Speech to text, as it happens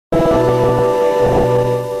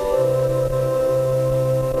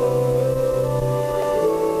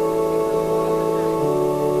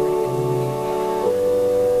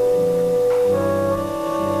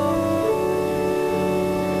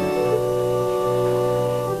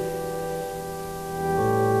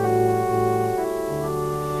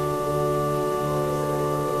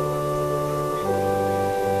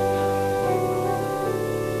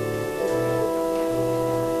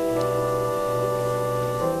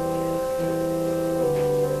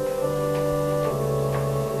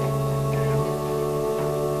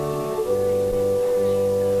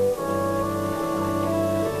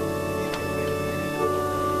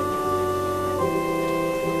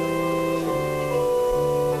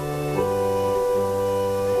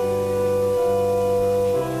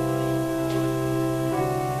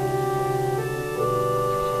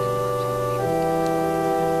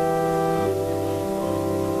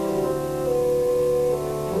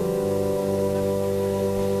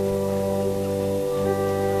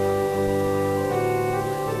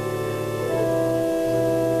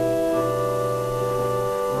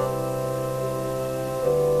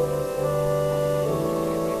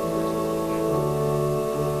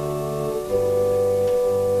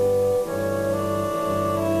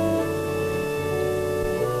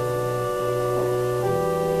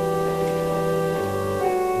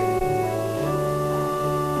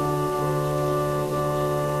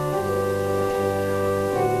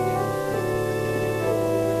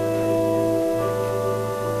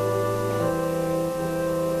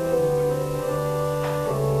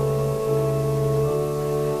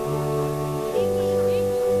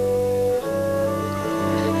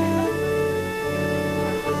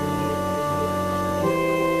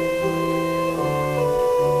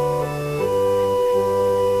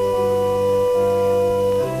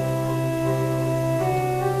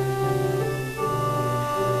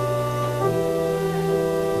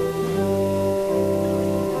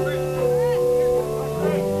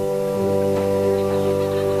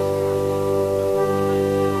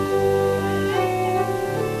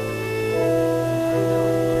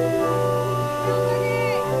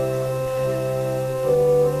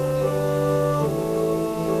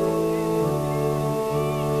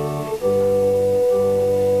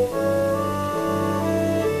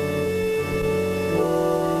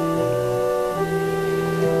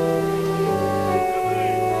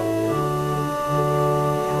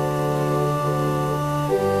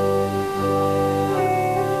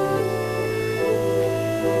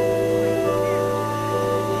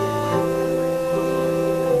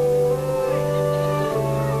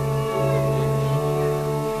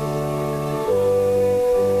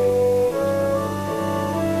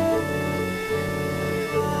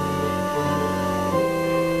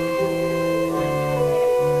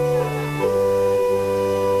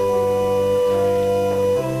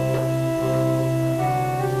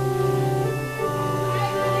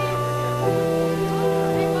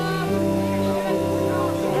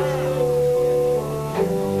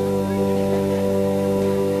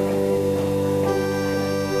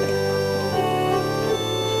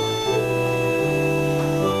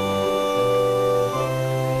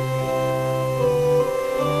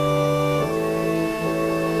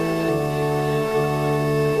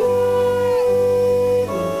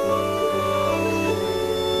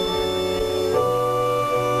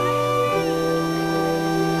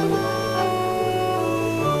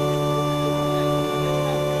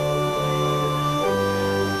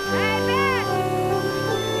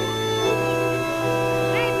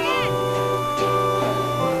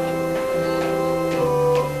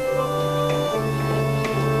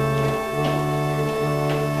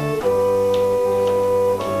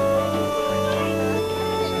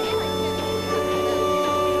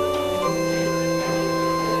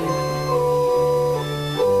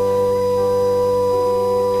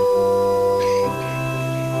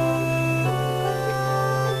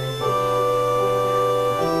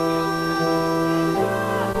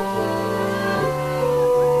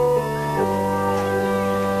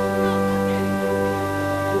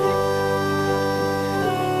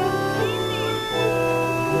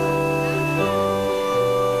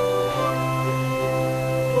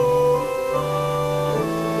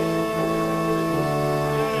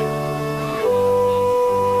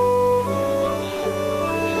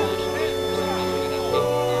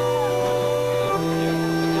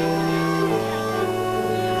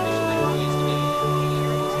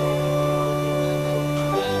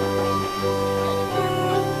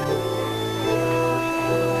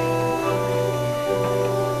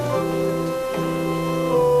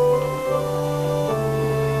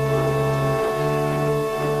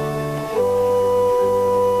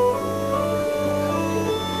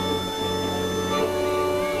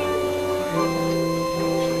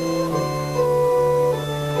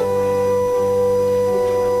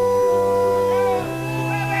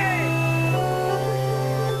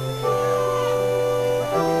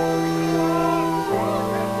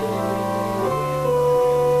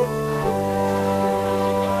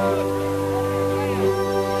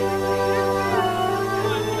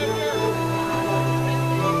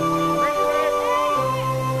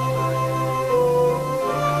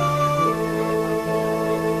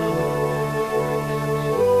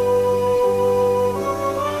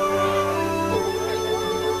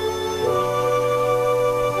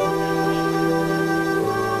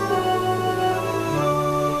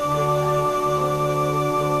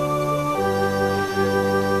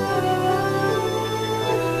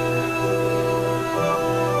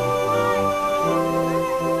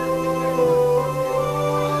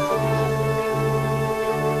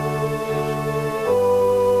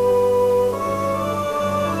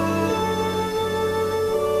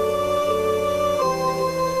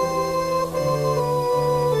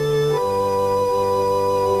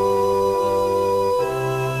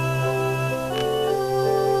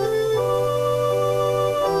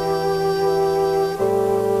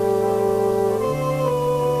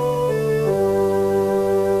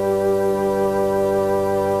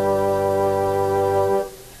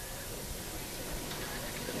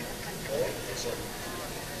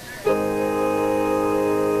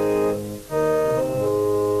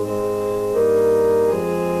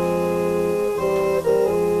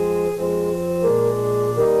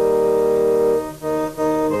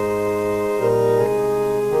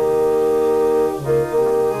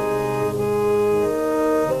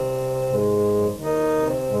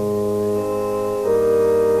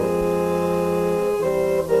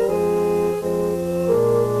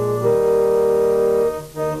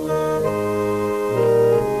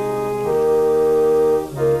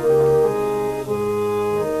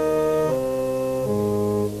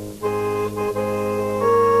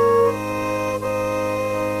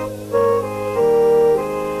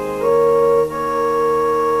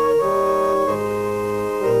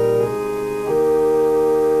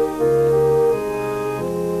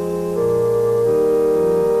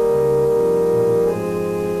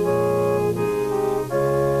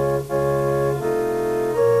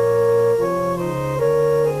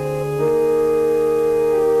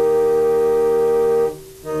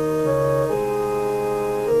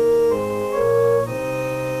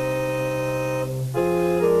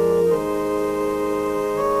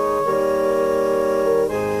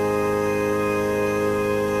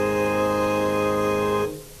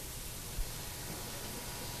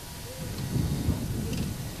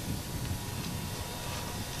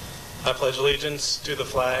I pledge allegiance to the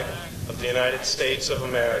flag of the United States of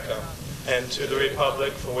America and to the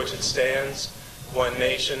republic for which it stands, one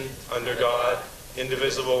nation, under God,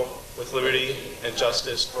 indivisible, with liberty and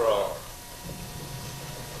justice for all.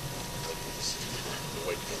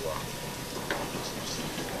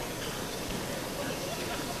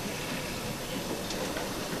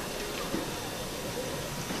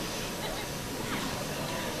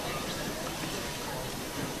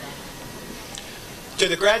 To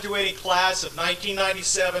the graduating class of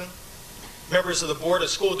 1997, members of the Board of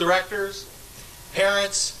School Directors,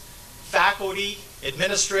 parents, faculty,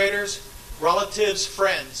 administrators, relatives,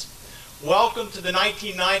 friends, welcome to the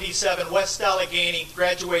 1997 West Allegheny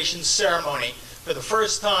graduation ceremony, for the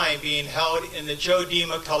first time being held in the Joe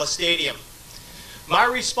DiMichela Stadium. My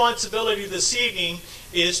responsibility this evening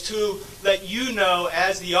is to let you know,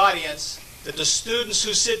 as the audience, that the students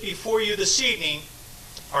who sit before you this evening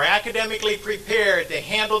are academically prepared to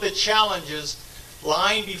handle the challenges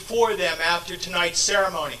lying before them after tonight's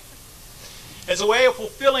ceremony. As a way of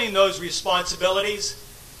fulfilling those responsibilities,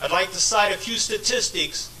 I'd like to cite a few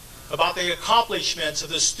statistics about the accomplishments of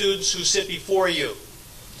the students who sit before you.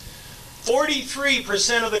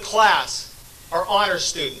 43% of the class are honor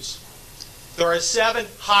students. There are 7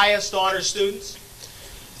 highest honor students.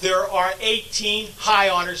 There are 18 high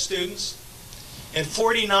honor students and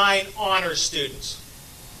 49 honor students.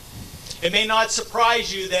 It may not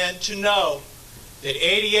surprise you then to know that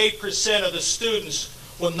 88% of the students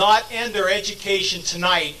will not end their education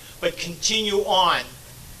tonight, but continue on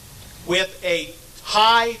with a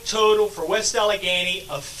high total for West Allegheny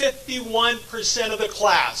of 51% of the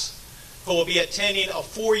class who will be attending a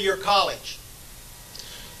 4-year college.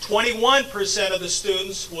 21% of the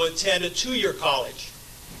students will attend a 2-year college.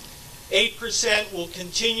 8% will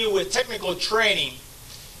continue with technical training,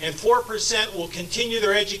 and 4% will continue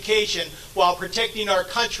their education while protecting our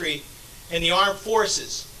country in the armed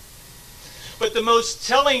forces. But the most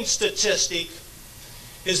telling statistic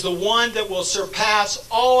is the one that will surpass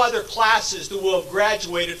all other classes that will have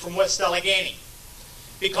graduated from West Allegheny.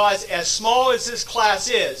 Because as small as this class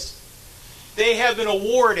is, they have been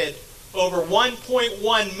awarded over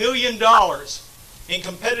 $1.1 million in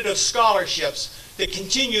competitive scholarships to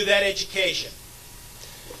continue that education.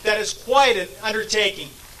 That is quite an undertaking.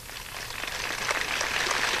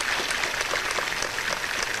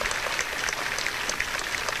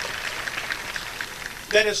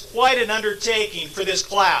 That is quite an undertaking for this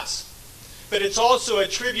class, but it's also a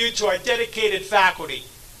tribute to our dedicated faculty,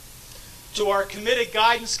 to our committed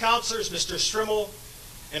guidance counselors, Mr. Strimmel,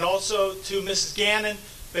 and also to Mrs. Gannon,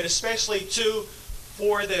 but especially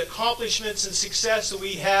for the accomplishments and success that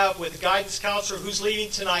we have with the guidance counselor who's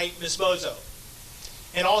leaving tonight, Ms. Bozo,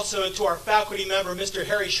 and also to our faculty member, Mr.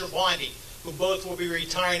 Harry Sherbondi, who both will be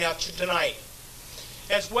retiring after tonight,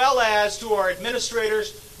 as well as to our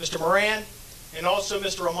administrators, Mr. Moran, and also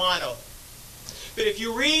Mr. Romano. But if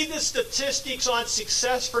you read the statistics on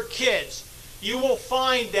success for kids, you will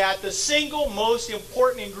find that the single most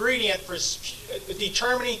important ingredient for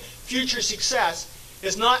determining future success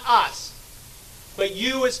is not us, but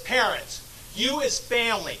you as parents, you as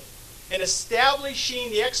family, and establishing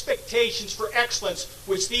the expectations for excellence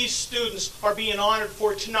which these students are being honored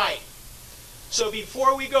for tonight. So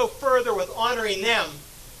before we go further with honoring them,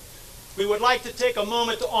 we would like to take a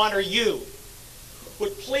moment to honor you.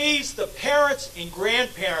 Would please the parents and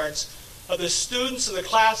grandparents of the students of the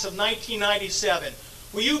class of 1997,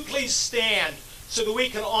 will you please stand so that we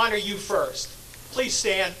can honor you first? Please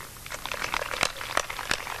stand.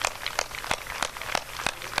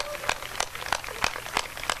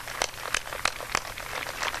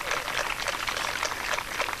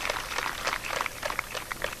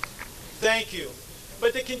 Thank you.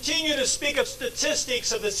 But to continue to speak of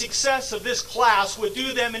statistics of the success of this class would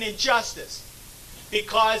do them an injustice,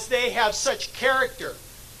 because they have such character,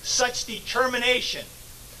 such determination,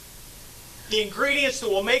 the ingredients that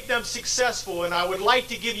will make them successful. And I would like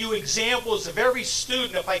to give you examples of every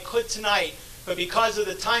student if I could tonight, but because of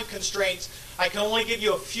the time constraints, I can only give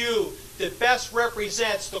you a few that best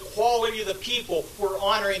represents the quality of the people we're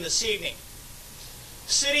honoring this evening.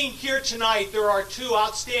 Sitting here tonight, there are 2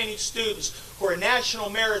 outstanding students who are National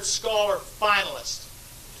Merit Scholar finalists.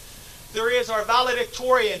 There is our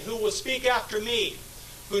valedictorian, who will speak after me,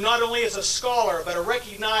 who not only is a scholar, but a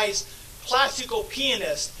recognized classical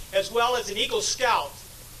pianist, as well as an Eagle Scout,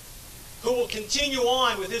 who will continue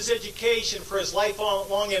on with his education for his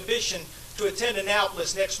lifelong ambition to attend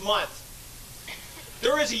Annapolis next month.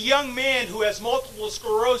 There is a young man who has multiple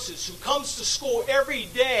sclerosis, who comes to school every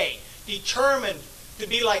day determined to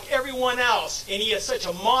be like everyone else, and he is such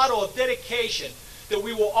a model of dedication that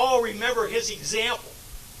we will all remember his example.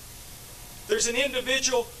 There's an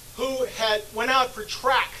individual who went out for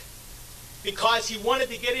track because he wanted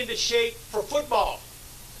to get into shape for football.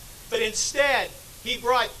 But instead, he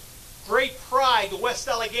brought great pride to West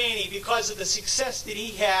Allegheny because of the success that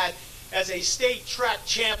he had as a state track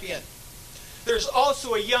champion. There's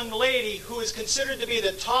also a young lady who is considered to be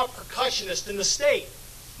the top percussionist in the state,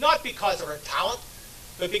 not because of her talent,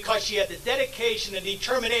 but because she had the dedication and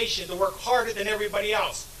determination to work harder than everybody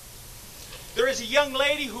else. There is a young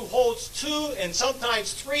lady who holds 2 and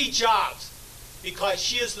sometimes 3 jobs because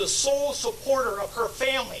she is the sole supporter of her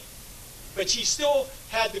family. But she still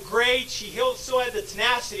had the grades, she still had the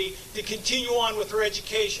tenacity to continue on with her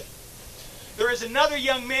education. There is another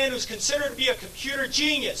young man who's considered to be a computer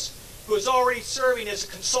genius who is already serving as a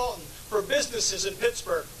consultant for businesses in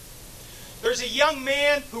Pittsburgh. There's a young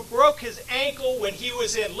man who broke his ankle when he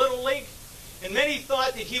was in Little League, and many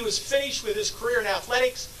thought that he was finished with his career in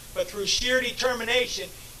athletics, but through sheer determination,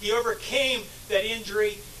 he overcame that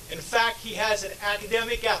injury. In fact, he has an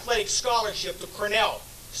academic athletic scholarship to Cornell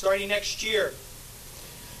starting next year.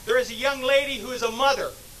 There is a young lady who is a mother,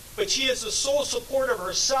 but she is the sole supporter of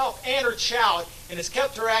herself and her child and has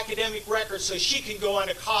kept her academic record so she can go on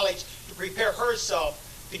to college to prepare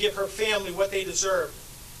herself to give her family what they deserve.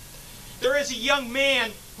 There is a young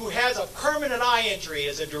man who has a permanent eye injury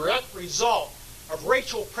as a direct result of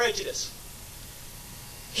racial prejudice.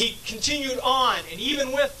 He continued on, and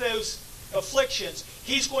even with those afflictions,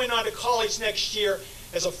 he's going on to college next year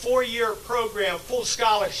as a 4-year program, full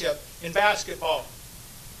scholarship in basketball.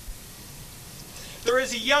 There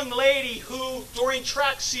is a young lady who, during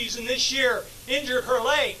track season this year, injured her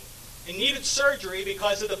leg and needed surgery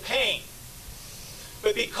because of the pain.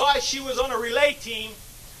 But because she was on a relay team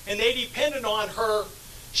and they depended on her,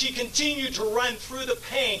 she continued to run through the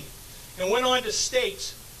pain and went on to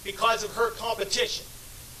states because of her competition.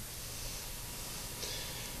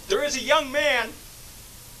 There is a young man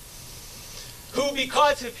who,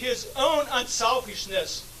 because of his own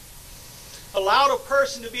unselfishness, allowed a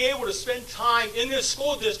person to be able to spend time in this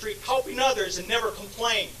school district helping others and never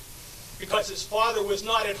complain because his father was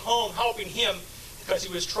not at home helping him because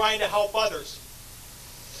he was trying to help others.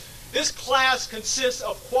 This class consists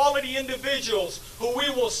of quality individuals who we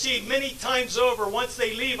will see many times over once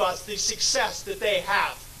they leave us, the success that they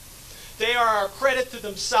have. They are a credit to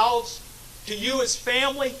themselves, to you as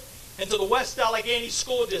family, and to the West Allegheny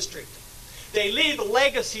School District. They leave a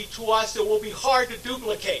legacy to us that will be hard to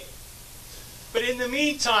duplicate. But in the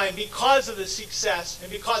meantime, because of the success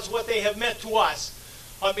and because of what they have meant to us,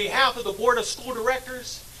 on behalf of the Board of School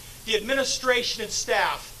Directors, the administration and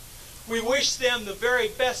staff, we wish them the very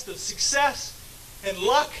best of success and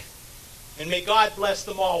luck, and may God bless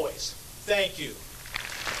them always. Thank you.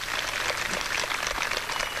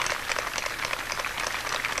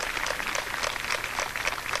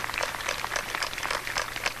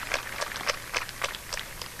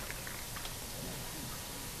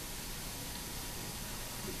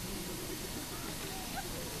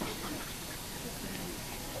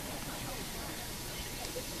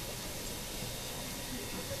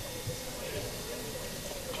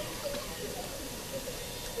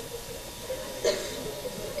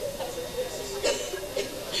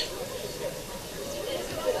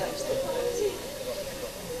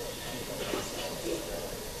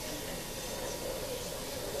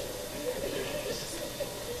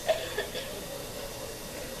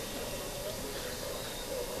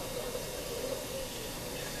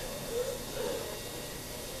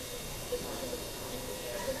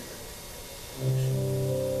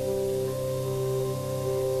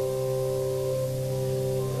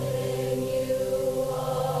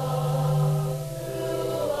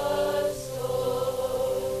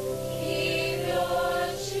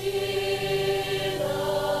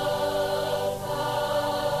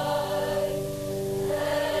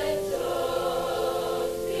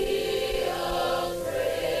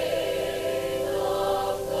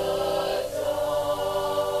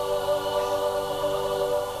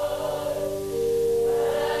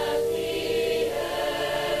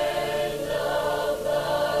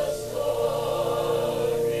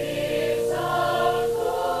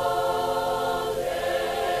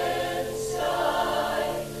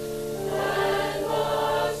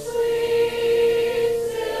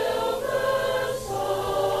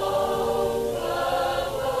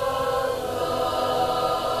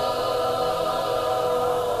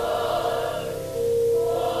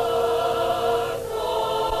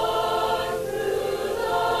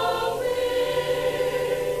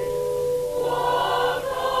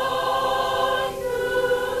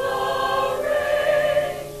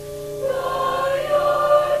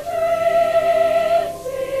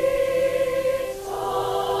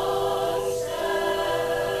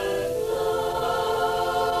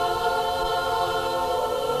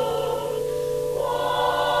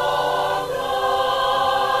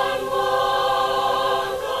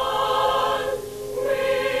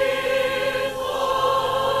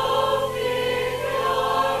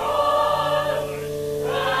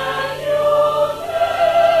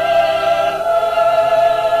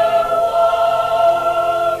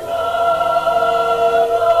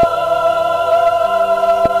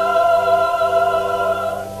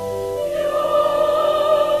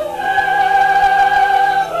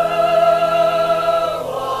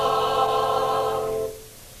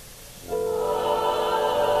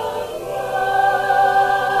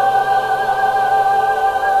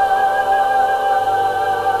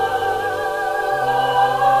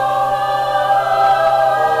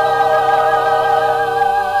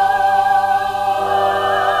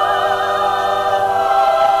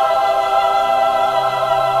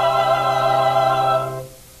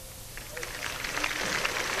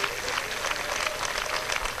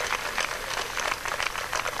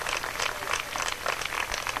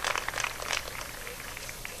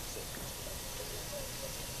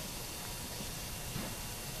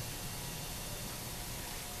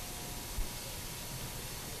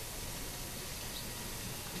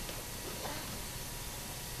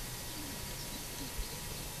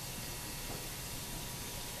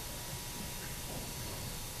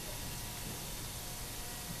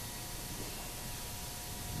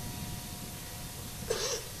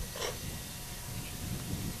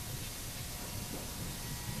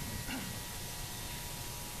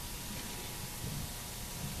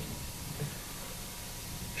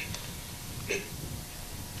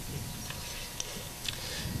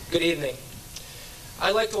 Good evening.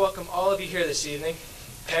 I'd like to welcome all of you here this evening,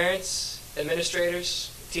 parents,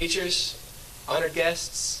 administrators, teachers, honored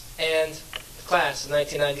guests, and the class of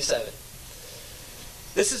 1997.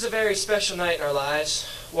 This is a very special night in our lives,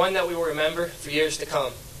 one that we will remember for years to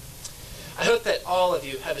come. I hope that all of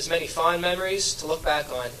you have as many fond memories to look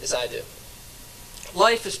back on as I do.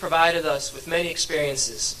 Life has provided us with many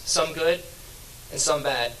experiences, some good and some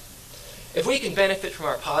bad. If we can benefit from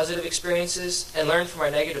our positive experiences and learn from our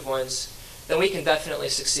negative ones, then we can definitely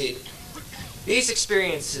succeed. These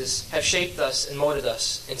experiences have shaped us and molded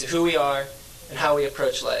us into who we are and how we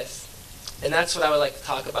approach life. And that's what I would like to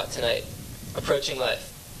talk about tonight, approaching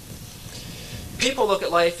life. People look at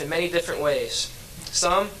life in many different ways.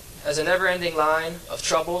 Some as a never-ending line of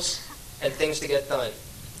troubles and things to get done.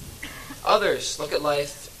 Others look at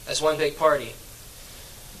life as one big party.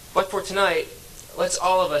 But for tonight, let's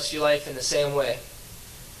all of us view life in the same way.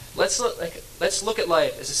 Let's look at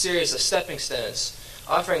life as a series of stepping stones,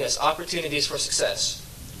 offering us opportunities for success.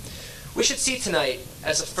 We should see tonight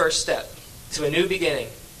as a first step to a new beginning,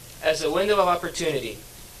 as a window of opportunity,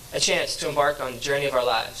 a chance to embark on the journey of our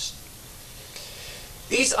lives.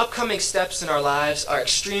 These upcoming steps in our lives are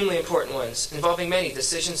extremely important ones, involving many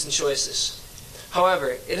decisions and choices. However,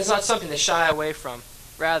 it is not something to shy away from.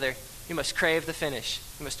 Rather, you must crave the finish.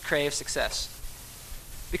 You must crave success.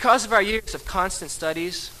 Because of our years of constant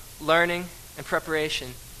studies, learning, and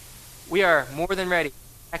preparation, we are more than ready to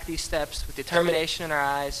take these steps with determination in our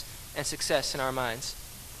eyes and success in our minds.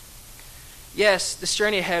 Yes, this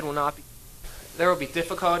journey ahead will not be. There will be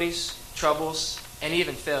difficulties, troubles, and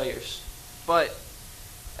even failures. But,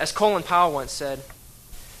 as Colin Powell once said,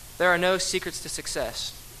 there are no secrets to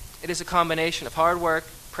success. It is a combination of hard work,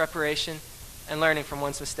 preparation, and learning from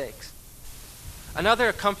one's mistakes.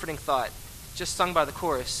 Another comforting thought, just sung by the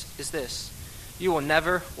chorus, is this: you will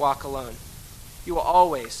never walk alone. You will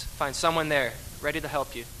always find someone there ready to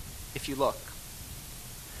help you if you look.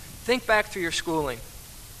 Think back through your schooling.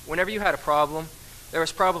 Whenever you had a problem, there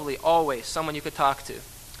was probably always someone you could talk to.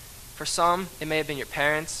 For some, it may have been your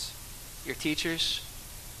parents, your teachers,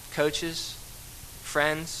 coaches,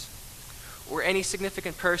 friends, or any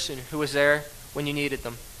significant person who was there when you needed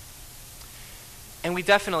them. And we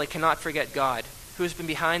definitely cannot forget God, who has been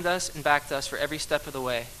behind us and backed us for every step of the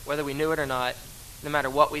way, whether we knew it or not, no matter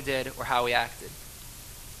what we did or how we acted.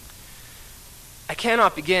 I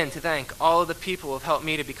cannot begin to thank all of the people who have helped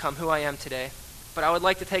me to become who I am today, but I would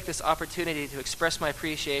like to take this opportunity to express my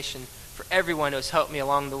appreciation for everyone who has helped me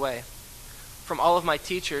along the way. From all of my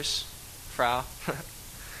teachers, Frau,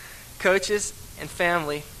 coaches, and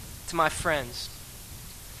family, to my friends.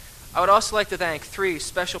 I would also like to thank 3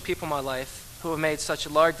 special people in my life who have made such a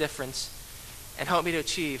large difference and helped me to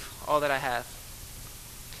achieve all that I have.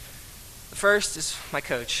 The first is my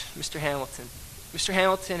coach, Mr. Hamilton. Mr.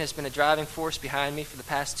 Hamilton has been a driving force behind me for the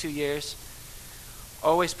past 2 years,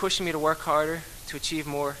 always pushing me to work harder, to achieve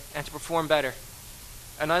more, and to perform better.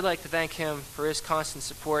 And I'd like to thank him for his constant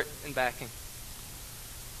support and backing.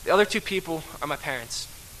 The other 2 people are my parents.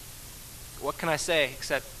 What can I say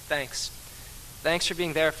except thanks? Thanks for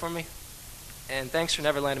being there for me, and thanks for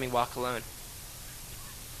never letting me walk alone.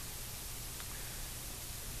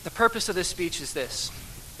 The purpose of this speech is this: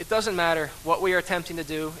 it doesn't matter what we are attempting to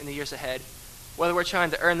do in the years ahead, whether we're trying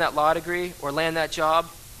to earn that law degree or land that job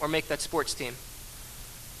or make that sports team.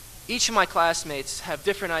 Each of my classmates have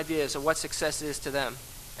different ideas of what success is to them,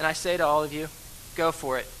 and I say to all of you, go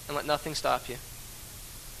for it and let nothing stop you.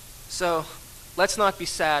 So, let's not be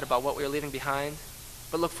sad about what we are leaving behind,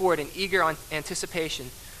 but look forward in eager anticipation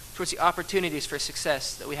towards the opportunities for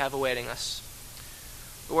success that we have awaiting us.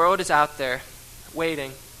 The world is out there,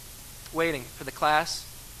 waiting for the class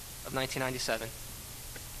of 1997.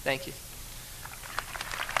 Thank you.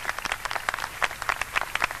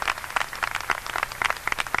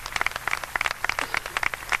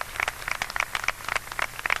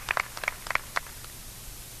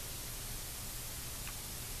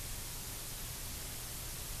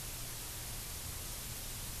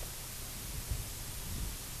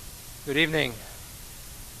 Good evening.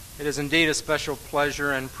 It is indeed a special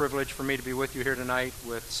pleasure and privilege for me to be with you here tonight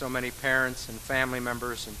with so many parents and family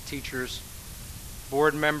members and teachers,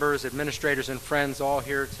 board members, administrators, and friends all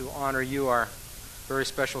here to honor you, our very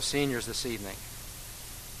special seniors, this evening.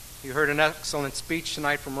 You heard an excellent speech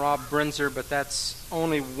tonight from Rob Brinzer, but that's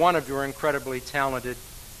only one of your incredibly talented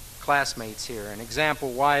classmates here. An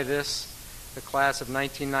example why this, the class of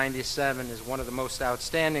 1997, is one of the most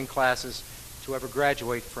outstanding classes to ever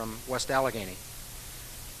graduate from West Allegheny.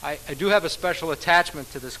 I do have a special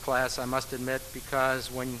attachment to this class, I must admit,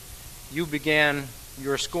 because when you began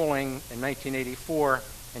your schooling in 1984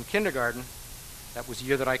 in kindergarten, That was the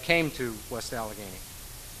year that I came to West Allegheny.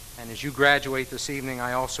 And as you graduate this evening,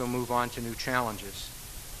 I also move on to new challenges.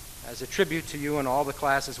 As a tribute to you and all the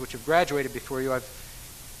classes which have graduated before you, I've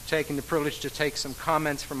taken the privilege to take some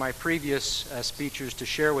comments from my previous speeches to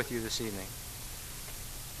share with you this evening.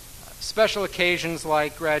 Special occasions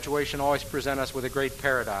like graduation always present us with a great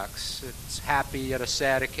paradox. It's happy yet a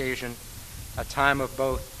sad occasion, a time of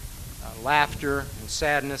both laughter and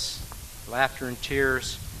sadness, laughter and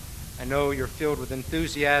tears. I know you're filled with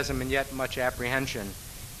enthusiasm and yet much apprehension.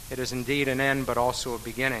 It is indeed an end, but also a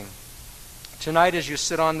beginning. Tonight, as you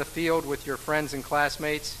sit on the field with your friends and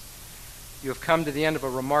classmates, you have come to the end of a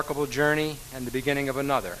remarkable journey and the beginning of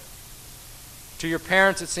another. To your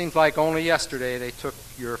parents, it seems like only yesterday they took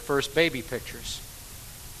your first baby pictures.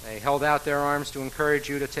 They held out their arms to encourage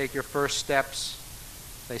you to take your first steps.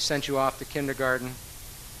 They sent you off to kindergarten.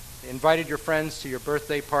 They invited your friends to your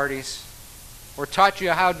birthday parties, or taught you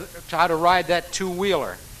how to ride that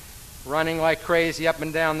two-wheeler, running like crazy up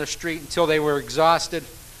and down the street until they were exhausted,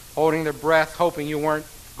 holding their breath, hoping you weren't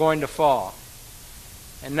going to fall.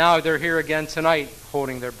 And now they're here again tonight,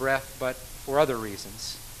 holding their breath, but for other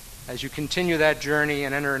reasons. As you continue that journey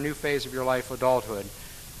and enter a new phase of your life, adulthood,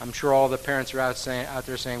 I'm sure all the parents are out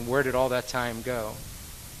there saying, where did all that time go?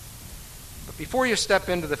 But before you step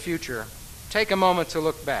into the future, take a moment to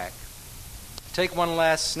look back. Take one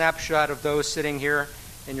last snapshot of those sitting here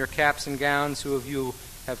in your caps and gowns who of you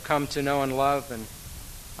have come to know and love, and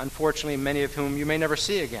unfortunately many of whom you may never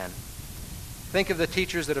see again. Think of the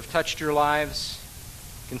teachers that have touched your lives.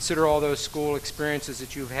 Consider all those school experiences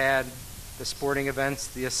that you've had, the sporting events,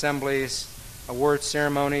 the assemblies, award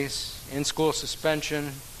ceremonies, in-school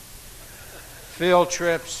suspension, field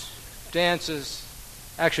trips, dances.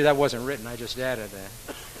 Actually, that wasn't written. I just added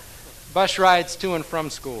that. Bus rides to and from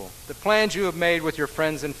school, the plans you have made with your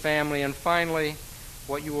friends and family, and finally,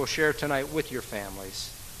 what you will share tonight with your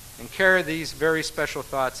families. And carry these very special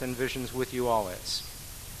thoughts and visions with you always.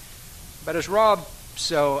 But as Rob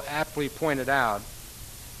so aptly pointed out,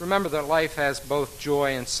 remember that life has both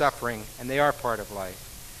joy and suffering, and they are part of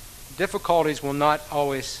life. Difficulties will not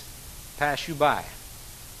always pass you by.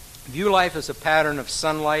 View life as a pattern of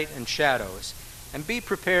sunlight and shadows, and be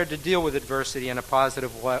prepared to deal with adversity in a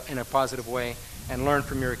positive way and learn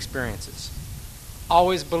from your experiences.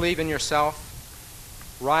 Always believe in yourself.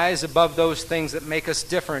 Rise above those things that make us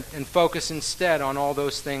different and focus instead on all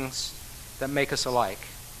those things that make us alike.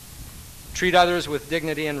 Treat others with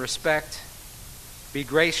dignity and respect. Be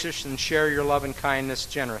gracious and share your love and kindness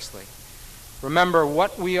generously. Remember,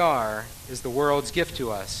 what we are is the world's gift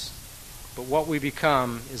to us, but what we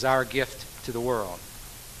become is our gift to the world.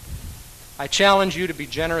 I challenge you to be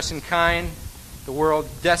generous and kind. The world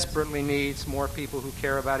desperately needs more people who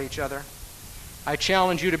care about each other. I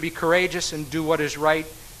challenge you to be courageous and do what is right,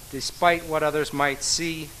 despite what others might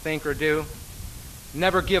see, think, or do.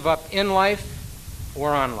 Never give up in life or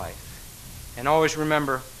on life. And always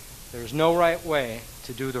remember, there's no right way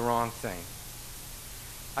to do the wrong thing.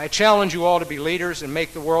 I challenge you all to be leaders and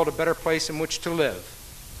make the world a better place in which to live.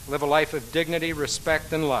 Live a life of dignity,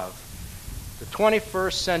 respect, and love. The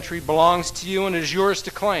 21st century belongs to you and is yours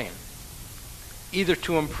to claim, either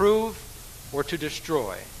to improve or to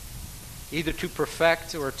destroy, either to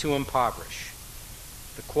perfect or to impoverish.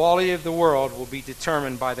 The quality of the world will be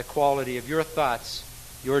determined by the quality of your thoughts,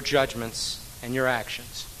 your judgments, and your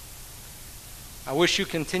actions. I wish you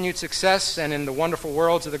continued success, and in the wonderful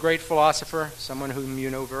words of the great philosopher, someone whom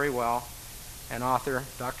you know very well, and author,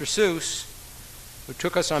 Dr. Seuss, who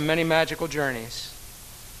took us on many magical journeys.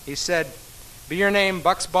 He said, be your name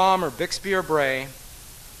Buxbaum or Bixby or Bray,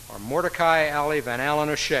 or Mordecai Alley Van Allen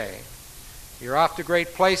O'Shea. You're off to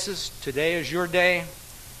great places. Today is your day.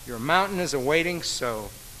 Your mountain is awaiting, so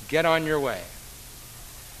get on your way.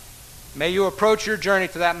 May you approach your journey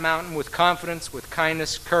to that mountain with confidence, with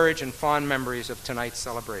kindness, courage, and fond memories of tonight's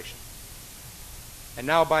celebration. And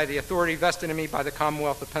now, by the authority vested in me by the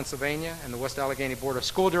Commonwealth of Pennsylvania and the West Allegheny Board of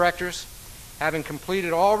School Directors, having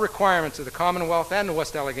completed all requirements of the Commonwealth and the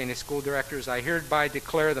West Allegheny School Directors, I hereby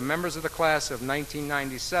declare the members of the class of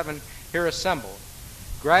 1997 here assembled,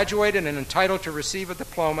 graduated and entitled to receive a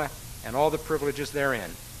diploma and all the privileges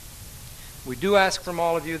therein. We do ask from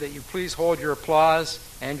all of you that you please hold your applause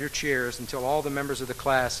and your cheers until all the members of the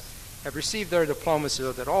class have received their diplomas,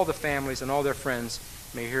 so that all the families and all their friends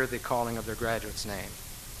may hear the calling of their graduate's name.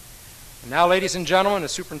 And now, ladies and gentlemen,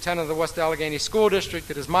 as superintendent of the West Allegheny School District,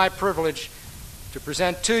 it is my privilege to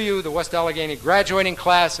present to you the West Allegheny graduating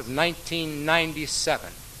class of 1997.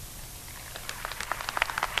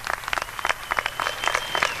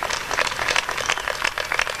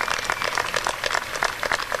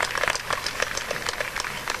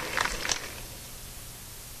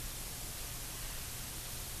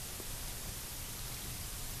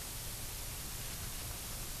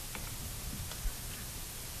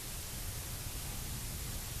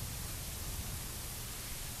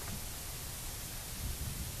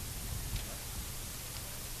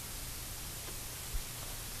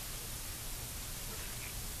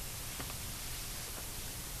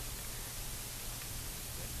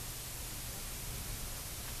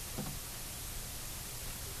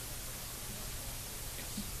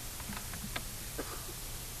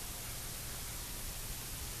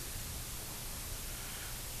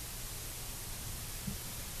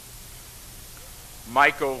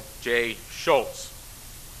 Michael J. Schultz,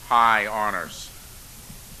 high honors.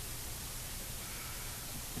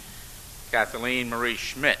 Kathleen Marie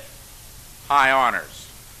Schmidt, high honors.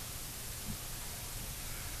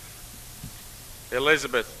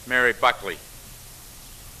 Elizabeth Mary Buckley.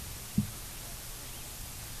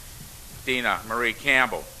 Deana Marie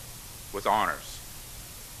Campbell with honors.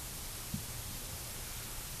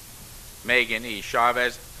 Megan E.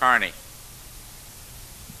 Chavez Carney.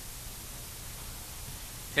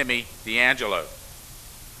 Timmy D'Angelo.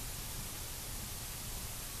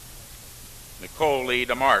 Nicole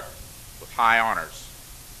Demark with high honors.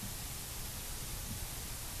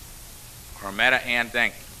 Metta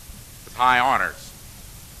Denk with high honors.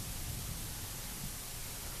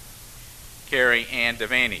 Carrie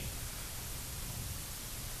Deveaney.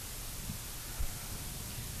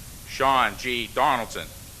 Sean G. Donaldson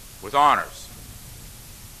with honors.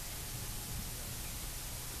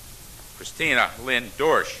 Christina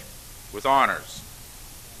Dorsch with honors.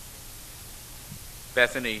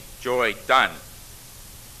 Bethany Joy Dunn.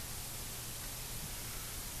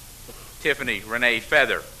 Tiffany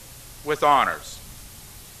Feather with honors.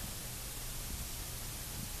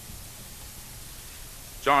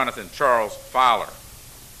 Jonathan Charles Fowler.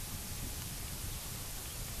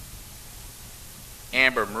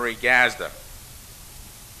 Amber Marie Gazda.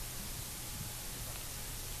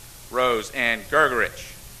 Rose Ann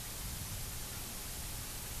Gergerich.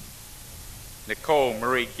 Nicole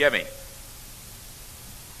Marie Giving.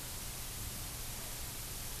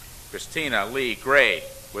 Christina Lee Gray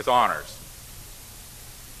with honors.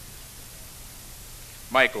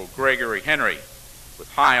 Michael Gregory Henry with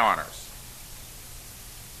high honors.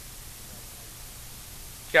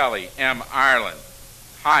 Kelly M. Ireland,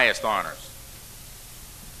 highest honors.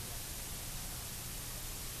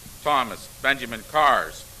 Thomas Benjamin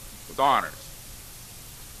Cars with honors.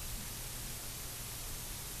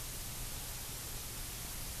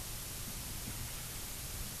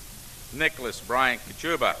 Nicholas Brian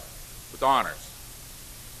Kachuba with honors.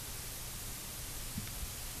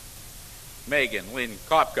 Megan Lynn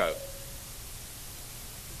Kopko.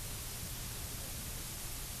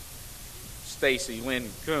 Stacy Lynn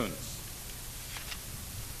Coons.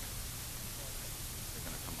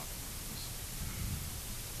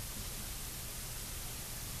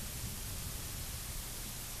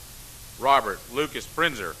 Robert Lucas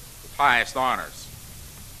Prinzer with highest honors.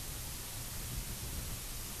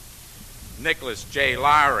 Nicholas J.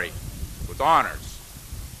 Lowry with honors.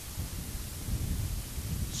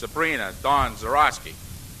 Sabrina Dawn Zarowski.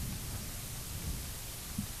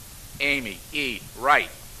 Amy E. Wright.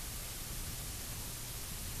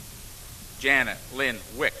 Janet Lynn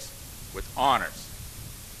Wicks with honors.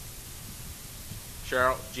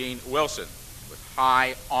 Cheryl Jean Wilson with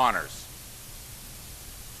high honors.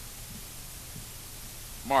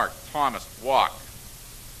 Mark Thomas Walk.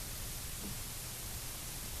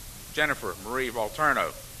 Jennifer Marie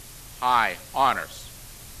Volturno, high honors.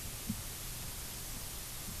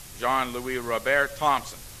 Jean-Louis Robert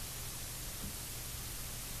Thompson.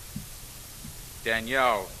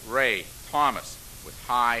 Danielle Ray Thomas with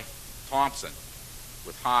high Thompson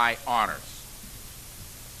with high honors.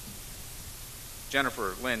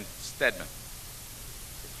 Jennifer Lynn Stedman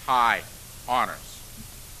with high honors.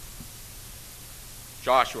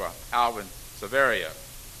 Joshua Alvin Severio.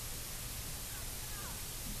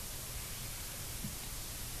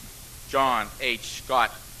 John H.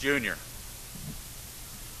 Scott, Jr.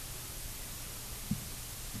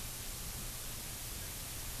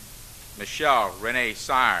 Michelle Renee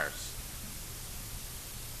Sires.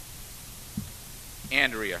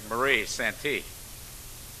 Andrea Marie Santee.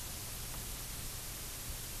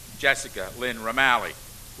 Jessica Lynn Ramali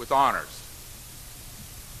with honors.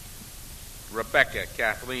 Rebecca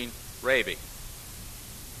Kathleen Raby.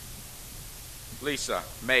 Lisa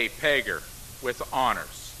May Pager with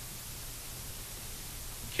honors.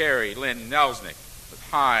 Carrie Lynn Nelsnick with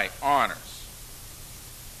high honors.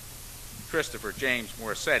 Christopher James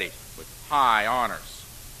Morissetti with high honors.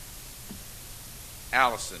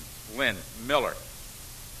 Allison Lynn Miller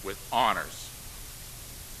with honors.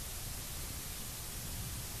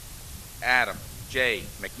 Adam J.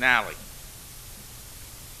 McNally.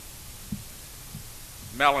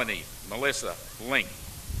 Melanie Melissa Link.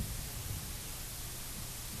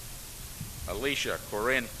 Alicia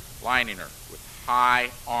Corinne Leininger with high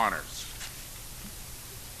honors.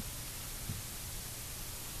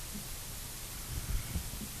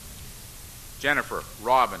 Jennifer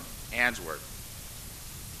Robin Answorth.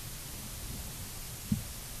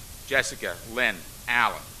 Jessica Lynn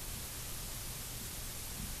Allen.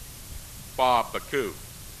 Bob Baku.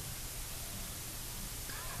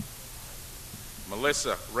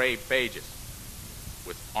 Melissa Ray Pages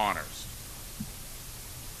with honors.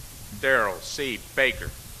 Daryl C.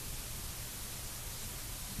 Baker.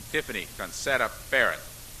 Tiffany Concetta Barrett.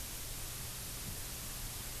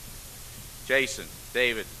 Jason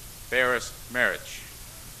David Barris Marich.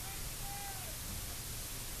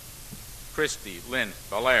 Christy Lynn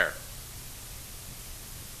Belair.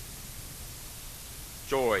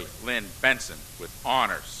 Joy Lynn Benson with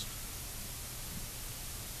honors.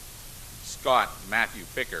 Scott Matthew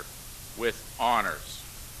Picker with honors.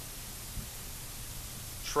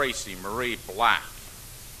 Tracy Marie Black.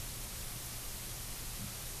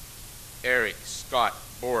 Eric Scott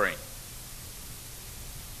Boring.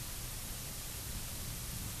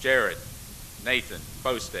 Jared Nathan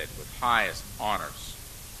Bosted with highest honors.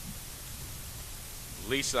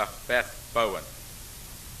 Lisa Beth Bowen.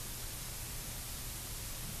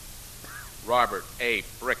 Robert A.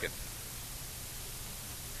 Bracken.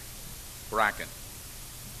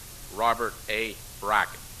 Robert A.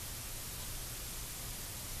 Bracken.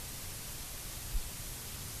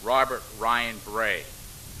 Robert Ryan Bray.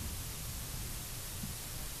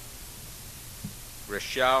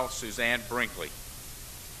 Rochelle Suzanne Brinkley.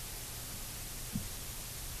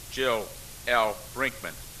 Jill L.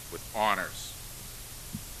 Brinkman with honors.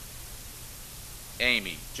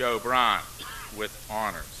 Amy Jo Braun with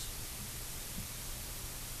honors.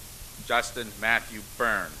 Justin Matthew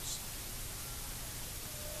Burns.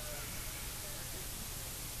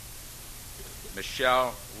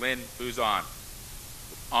 Michelle Lynn Buzon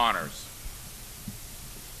with honors.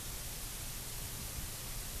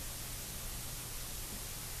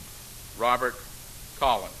 Robert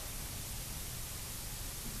Collin.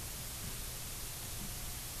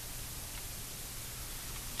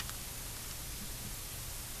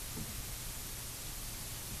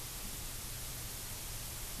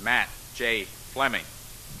 Matt J. Fleming.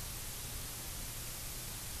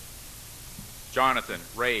 Jonathan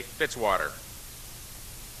Ray Fitzwater.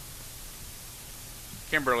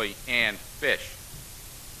 Kimberly Ann Fish.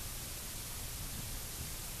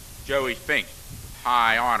 Joey Fink,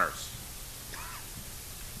 high honors.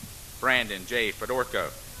 Brandon J. Fedorko.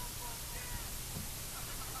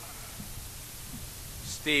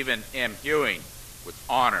 Stephen M. Ewing with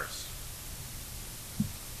honors.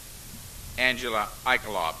 Angela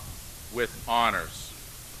Eichelab with honors.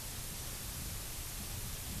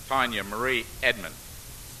 Tanya Marie Edmonds.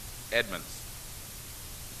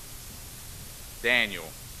 Daniel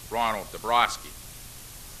Ronald Dabrowski.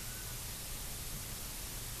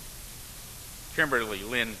 Kimberly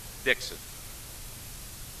Lynn Dixon.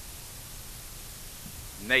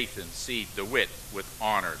 Nathan C. DeWitt with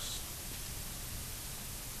honors.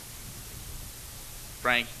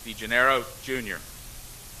 Frank DeGennaro Jr.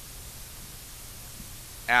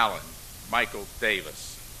 Alan Michael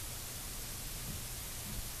Davis.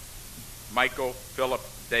 Michael Philip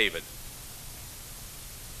David.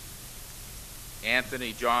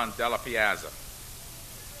 Anthony John Della Piazza.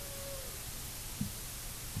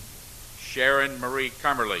 Sharon Marie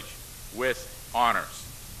Cumberledge with honors.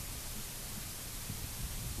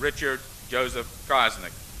 Richard Joseph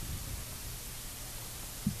Kosnick.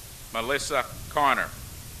 Melissa Connor.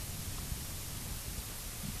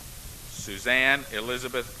 Suzanne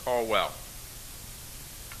Elizabeth Caldwell.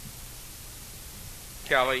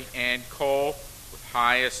 Kelly Ann Cole with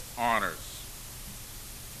highest honors.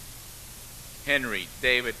 Henry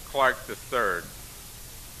David Clark III.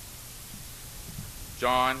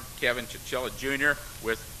 John Kevin Chichilla Jr.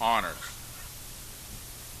 with honors.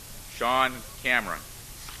 Sean Cameron.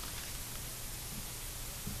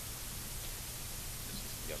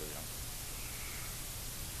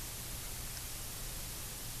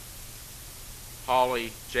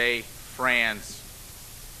 Holly J. Franz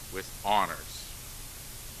with honors.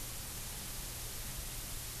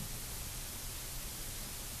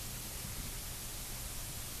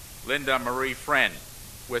 Linda Marie Friend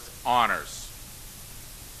with honors.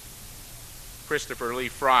 Christopher Lee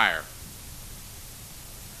Fryer.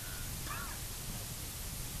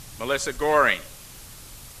 Melissa Goring.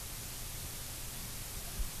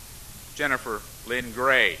 Jennifer Lynn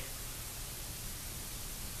Gray.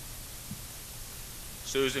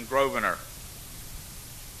 Susan Grosvenor.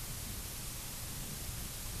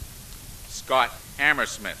 Scott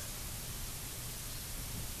Hammersmith.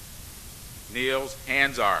 Niels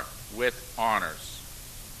Hansar with honors.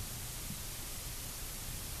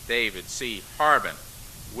 David C. Harbin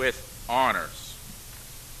with honors.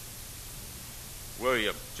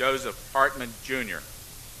 William Joseph Hartman Jr.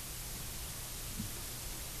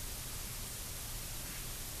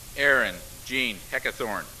 Aaron Jean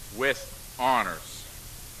Heckathorn with honors.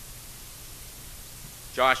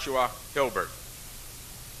 Joshua Hilbert.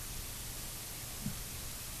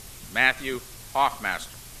 Matthew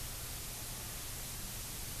Hoffmaster.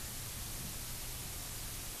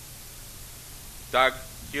 Doug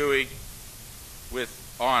Huey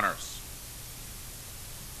with honors.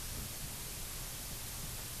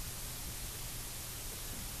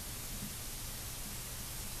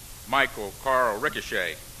 Michael Carl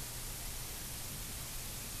Ricochet.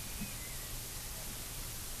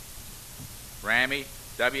 Rami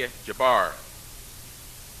W. Jabbar.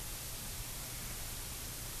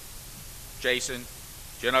 Jason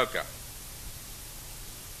Janoka.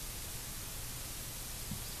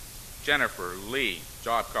 Jennifer Lee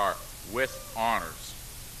Jobcar with honors.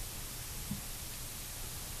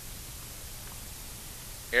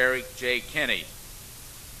 Eric J. Kinney,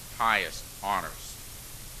 highest honors.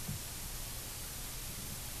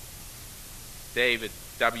 David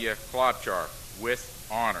W. Klobchar with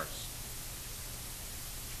honors.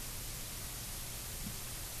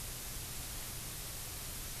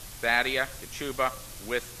 Thadia Kachuba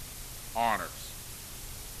with honors.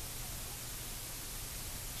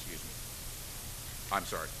 Excuse me. I'm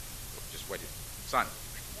sorry. Just wait. Son.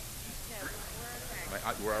 No, we're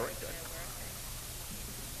okay. We're all right. Good. Yeah, we're okay.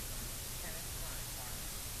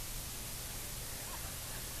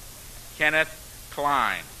 Kenneth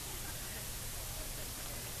Klein.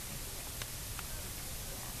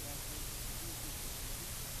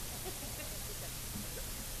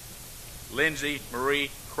 Lindsay Marie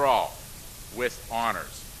Crawl with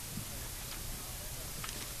honors.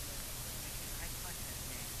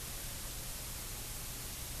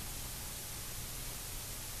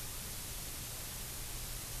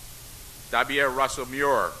 W. Russell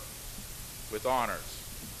Muir with honors.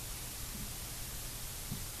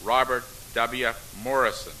 Robert W.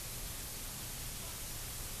 Morrison.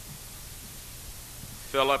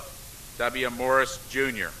 Philip W. Morris,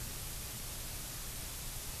 Jr.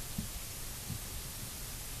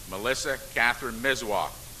 Melissa Catherine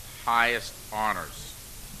Miswak, highest honors.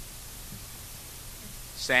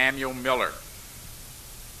 Samuel Miller.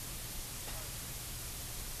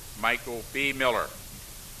 Michael B. Miller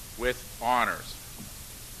with honors.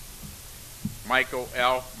 Michael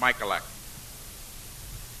L. Michalek.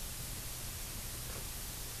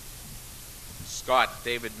 Scott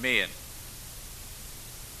David Meehan.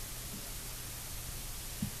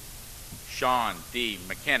 Sean D.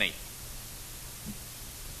 McKinney.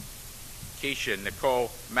 Keisha Nicole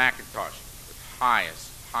McIntosh with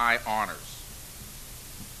high honors.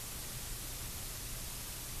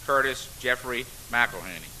 Curtis Jeffrey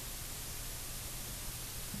McElhaney.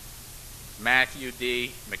 Matthew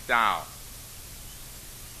D. McDowell.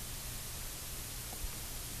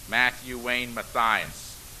 Matthew Wayne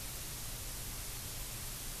Mathias.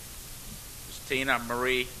 Christina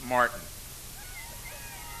Marie Martin.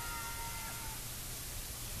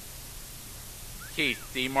 Keith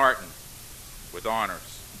D. Martin with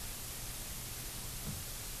honors.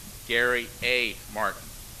 Gary A. Martin.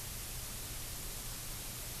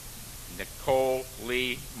 Nicole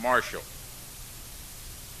Lee Marshall.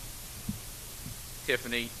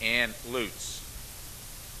 Tiffany Ann Lutz.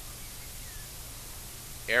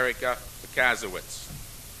 Erica Bekazowitz.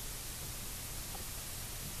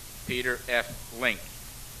 Peter F. Link.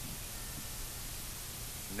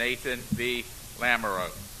 Nathan V.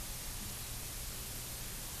 Lamoureux.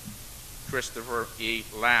 Christopher E.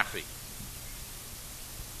 Laffey.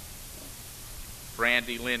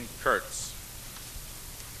 Brandy Lynn Kurtz.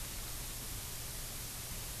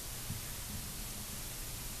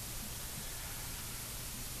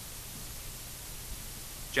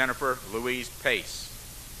 Jennifer Louise Pace.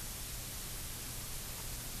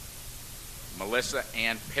 Melissa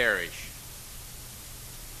Ann Parrish.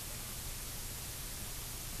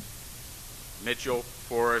 Mitchell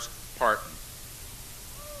Forrest Parton.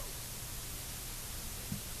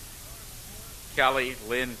 Kelly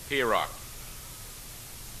Lynn Pierock.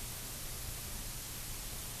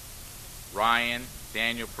 Ryan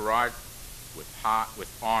Daniel Perard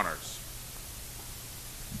with honors.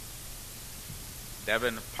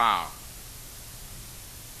 Devin Powell.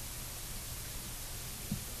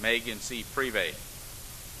 Megan C. Prive.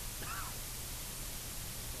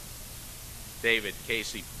 David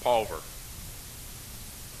Casey Pulver.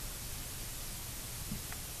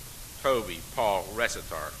 Toby Paul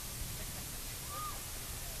Resitar.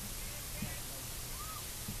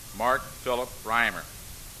 Mark Philip Reimer.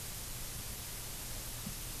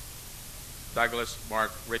 Douglas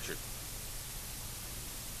Mark Richard.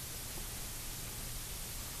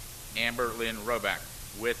 Amber Lynn Roback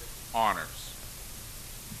with honors.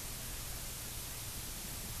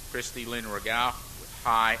 Christy Lynn Regal with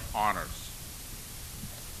high honors.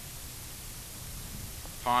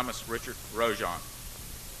 Thomas Richard Rojon.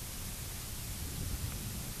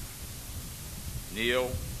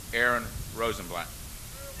 Neil Aaron Rosenblatt.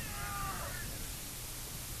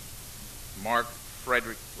 Mark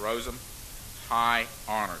Frederick Rosem, high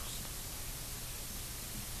honors.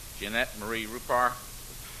 Jeanette Marie Rupar,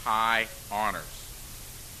 with high honors.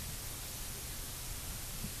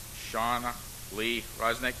 Shauna Lee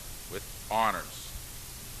Rosnick, with honors.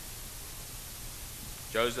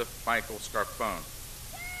 Joseph Michael Scarfone.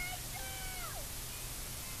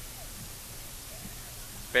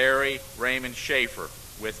 Barry Raymond Schaefer,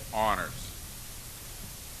 with honors.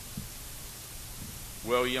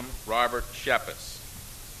 William Robert Shepis.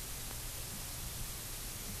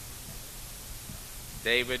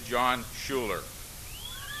 David John Schuler.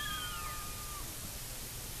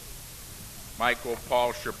 Michael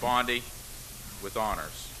Paul Sherbondi, with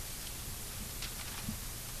honors.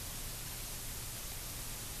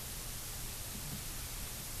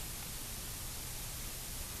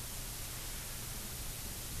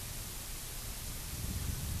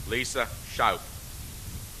 Lisa Schaup.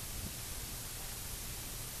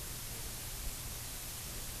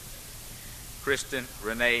 Kristen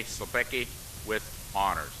Renee Slepecki, with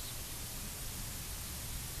honors.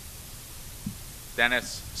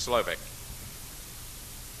 Dennis Slovic.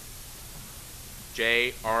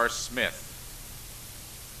 J.R. Smith.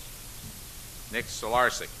 Nick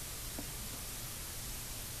Solarczyk.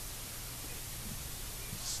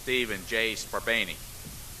 Stephen J. Sparbaney.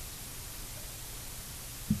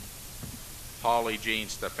 Holly Jean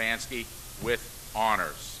Stefanski, with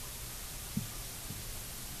honors.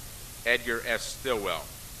 Edgar S. Stillwell.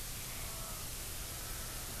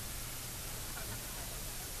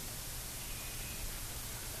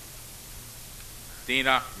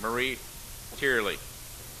 Dina Marie Tierley.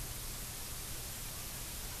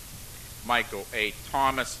 Michael A.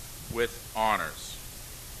 Thomas, with honors.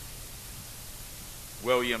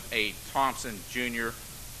 William A. Thompson, Jr.,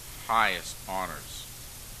 highest honors.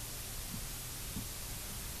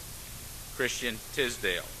 Christian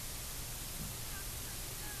Tisdale.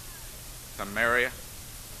 Tamaria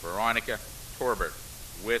Veronica Torbert,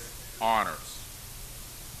 with honors.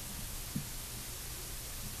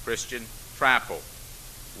 Christian Trappel,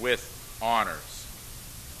 with honors.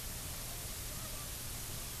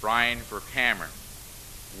 Brian Vercameron,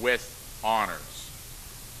 with honors.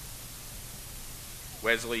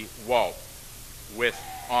 Wesley Walt, with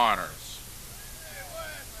honors.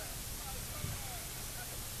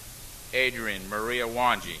 Adrian Maria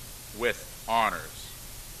Wanji, with honors.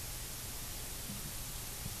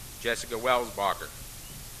 Jessica Welsbacher.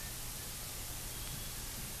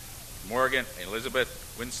 Morgan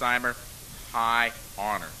Elizabeth Winsheimer, high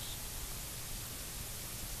honors.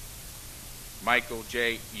 Michael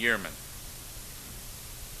J. Yearman.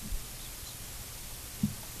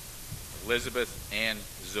 Elizabeth Ann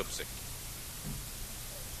Zupsik.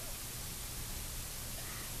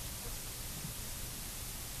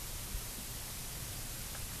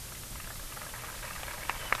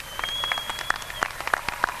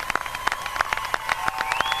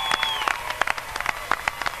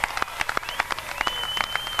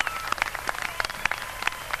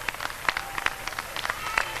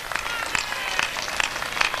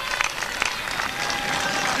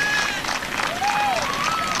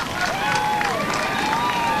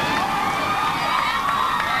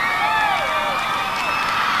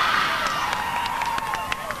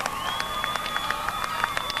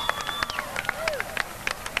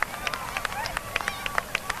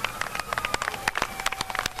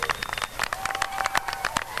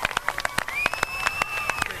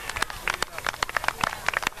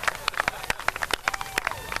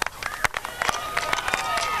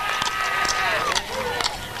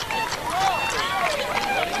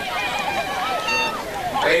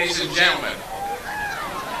 Ladies and gentlemen,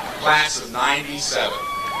 class of '97.